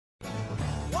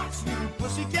What's new,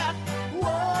 pussycat?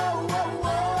 Whoa, whoa,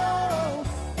 whoa.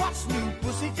 What's new,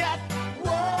 pussycat?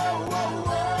 Whoa, whoa,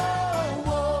 whoa,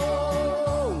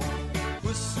 whoa.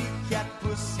 Pussycat,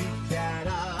 pussycat,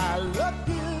 I love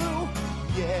you.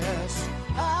 Yes,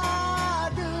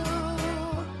 I do.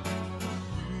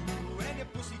 You and your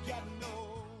pussycat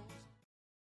knows.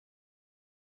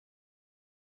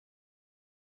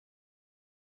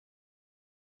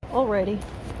 Alrighty,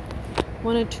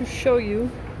 wanted to show you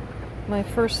my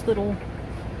first little,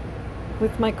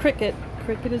 with my Cricut.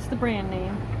 Cricut is the brand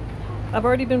name. I've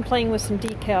already been playing with some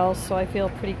decals, so I feel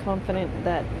pretty confident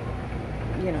that,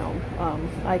 you know,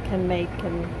 I can make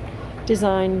and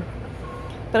design.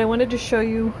 But I wanted to show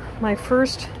you my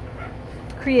first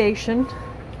creation.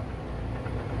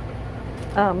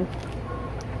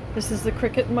 This is the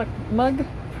Cricut mug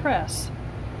press,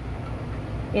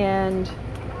 and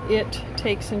it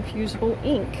takes infusible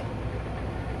ink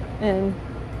and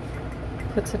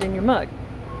puts it in your mug.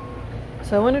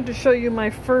 So I wanted to show you my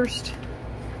first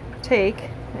take,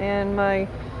 and my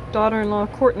daughter-in-law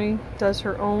Courtney does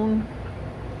her own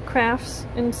crafts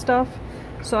and stuff,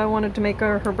 so I wanted to make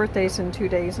her birthday's in 2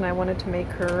 days, and I wanted to make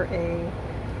her a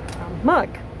mug.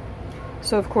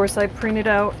 So of course I printed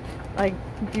out, I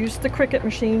used the Cricut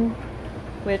machine,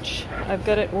 which I've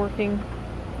got it working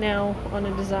now on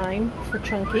a design for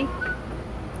Chunky.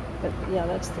 But yeah,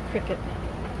 that's the Cricut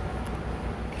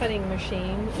cutting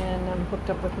machine, and I'm hooked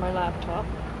up with my laptop.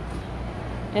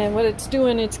 And what it's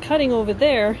doing, it's cutting over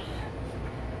there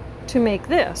to make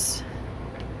this.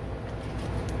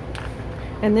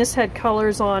 And this had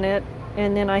colors on it,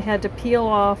 and then I had to peel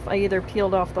off. I either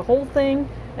peeled off the whole thing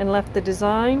and left the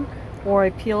design, or I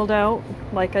peeled out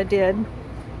like I did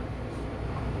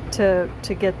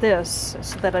to get this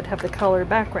so that I'd have the color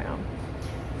background.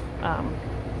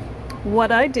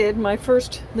 What I did,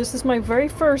 this is my very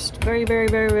first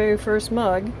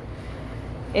mug,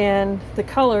 and the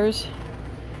colors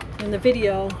in the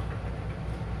video,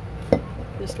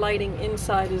 this lighting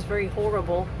inside is very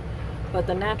horrible, but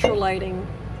the natural lighting,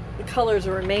 the colors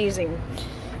are amazing.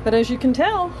 But as you can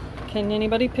tell, can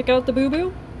anybody pick out the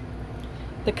boo-boo?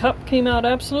 The cup came out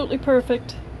absolutely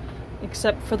perfect,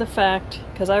 except for the fact,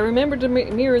 because I remembered to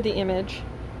mirror the image,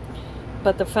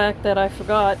 but the fact that I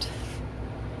forgot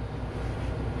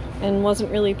and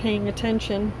wasn't really paying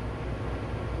attention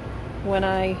when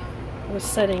I was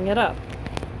setting it up.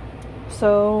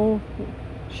 So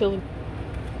she'll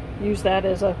use that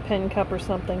as a pen cup or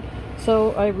something.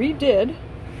 So I redid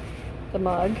the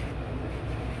mug,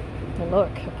 and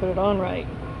look, I put it on right.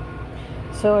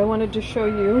 So I wanted to show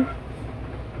you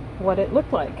what it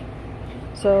looked like.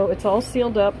 So it's all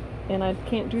sealed up, and I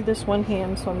can't do this one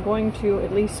hand, so I'm going to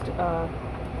at least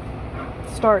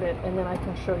start it, and then I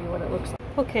can show you what it looks like.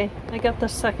 Okay, I got the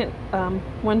second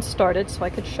one started so I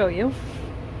could show you.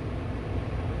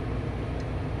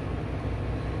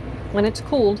 When it's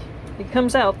cooled, it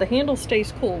comes out, the handle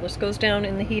stays cool. This goes down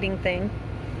in the heating thing,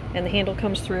 and the handle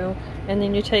comes through, and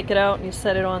then you take it out and you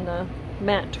set it on the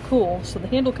mat to cool. So the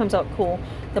handle comes out cool.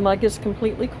 The mug is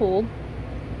completely cooled.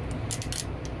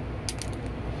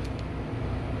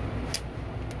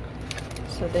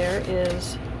 So there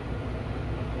is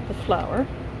the flower.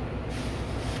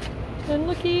 And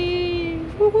looky!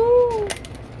 Woohoo!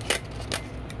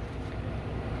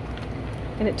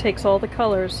 And it takes all the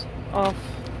colors off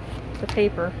the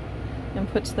paper and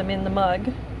puts them in the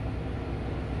mug.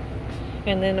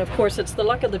 And then of course it's the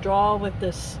luck of the draw with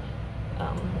this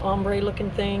ombre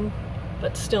looking thing,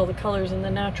 but still the colors in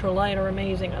the natural light are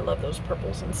amazing. I love those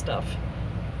purples and stuff.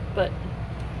 But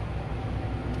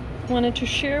wanted to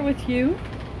share with you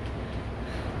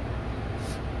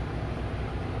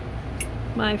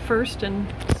my first and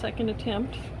second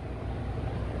attempt.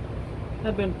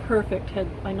 Had been perfect had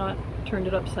I not turned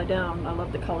it upside down. I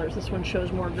love the colors. This one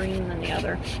shows more green than the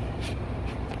other.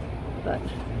 But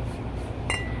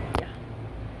yeah.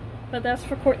 But that's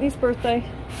for Courtney's birthday.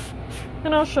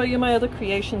 And I'll show you my other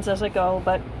creations as I go.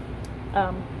 But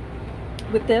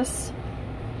with this,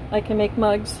 I can make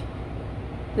mugs.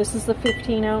 This is the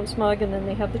 15-ounce mug, and then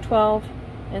they have the 12.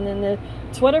 And then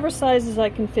it's whatever sizes I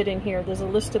can fit in here. There's a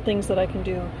list of things that I can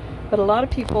do. But a lot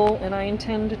of people, and I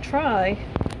intend to try,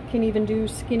 can even do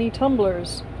skinny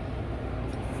tumblers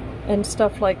and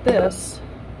stuff like this,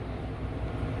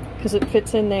 because it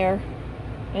fits in there.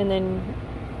 And then,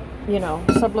 you know,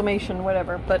 sublimation,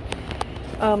 whatever. But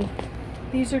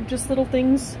these are just little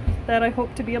things that I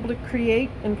hope to be able to create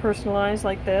and personalize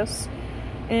like this,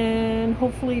 and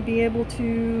hopefully be able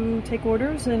to take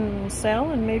orders and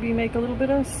sell and maybe make a little bit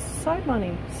of side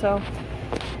money. So,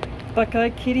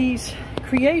 Buckeye Kitty's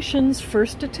Creations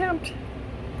first attempt.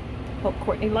 Hope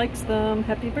Courtney likes them.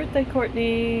 Happy birthday,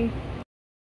 Courtney!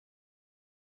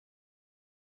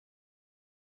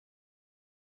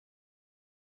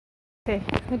 Okay,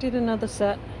 I did another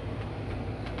set.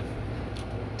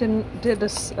 Did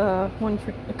this one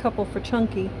for a couple for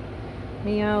Chunky.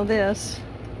 Meow this.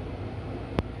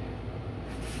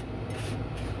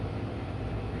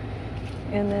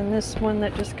 And then this one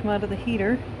that just came out of the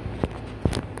heater.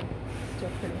 Still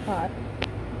pretty hot.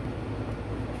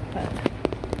 But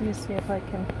let me see if I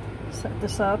can set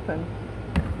this up and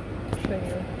show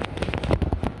you.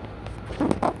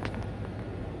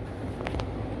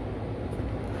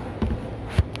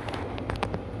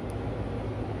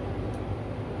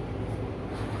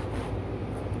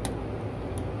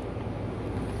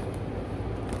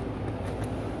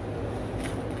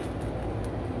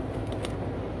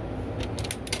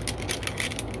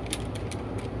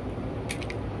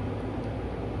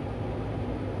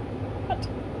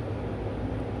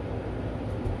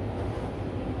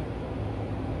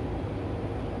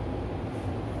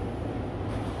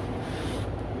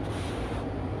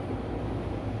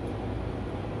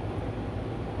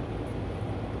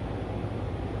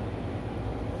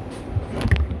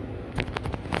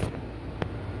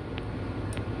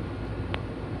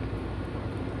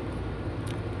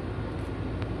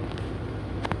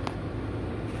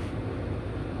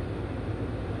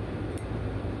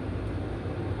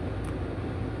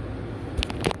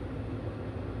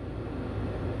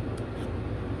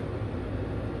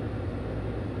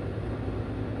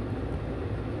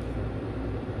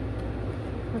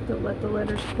 Have to let the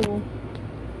letters cool.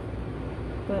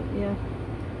 But yeah.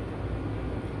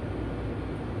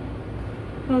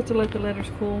 I'll have to let the letters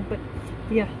cool, but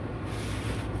yeah.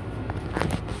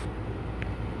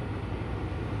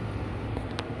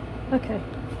 Okay.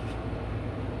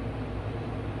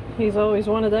 He's always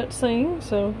wanted that saying,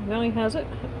 so now he has it.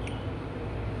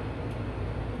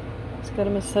 He's got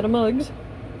him a set of mugs.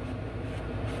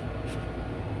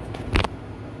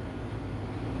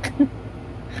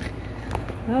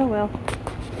 Oh well.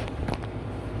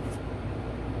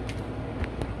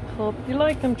 Hope you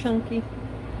like them, Chunky.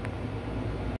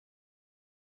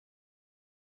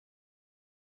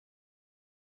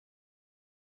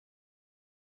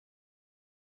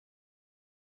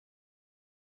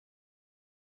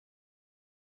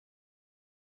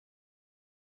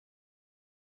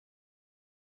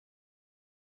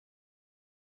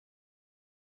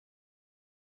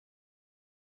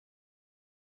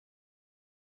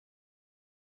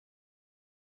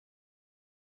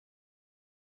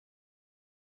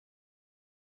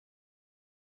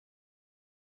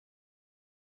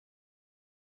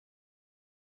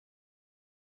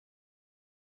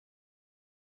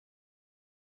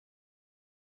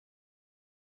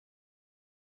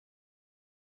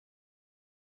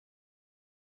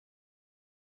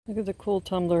 Look at the cool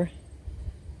tumbler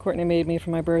Courtney made me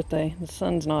for my birthday. The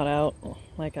sun's not out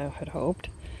like I had hoped,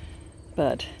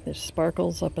 but there's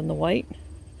sparkles up in the white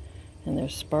and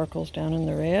there's sparkles down in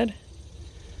the red.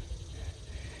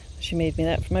 She made me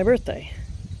that for my birthday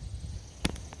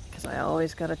because I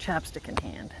always got a chapstick in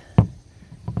hand.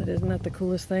 But isn't that the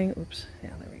coolest thing? Oops,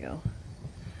 yeah, there we go.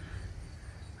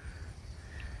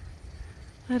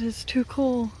 That is too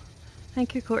cool.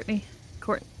 Thank you, Courtney.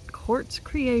 Court's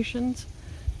Creations.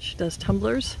 She does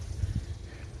tumblers.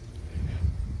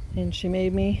 And she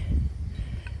made me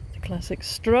the classic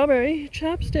strawberry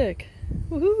chapstick.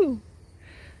 Woohoo!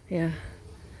 Yeah.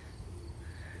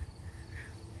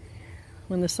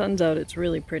 When the sun's out, it's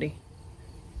really pretty.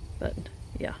 But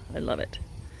yeah, I love it.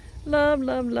 Love,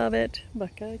 love, love it.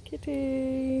 Buckeye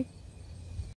kitty.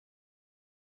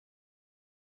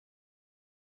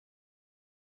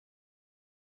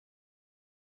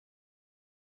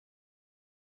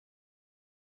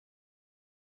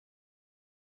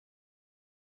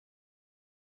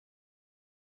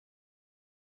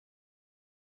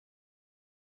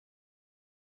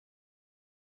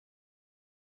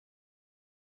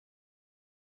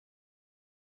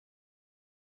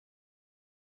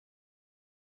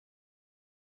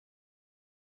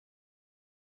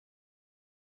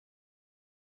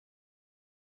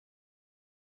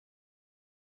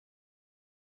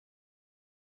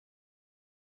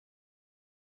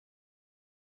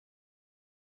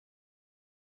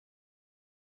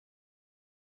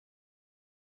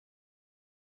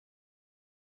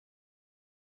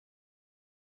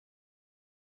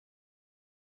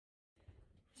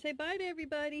 Say bye to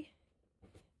everybody.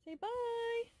 Say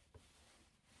bye.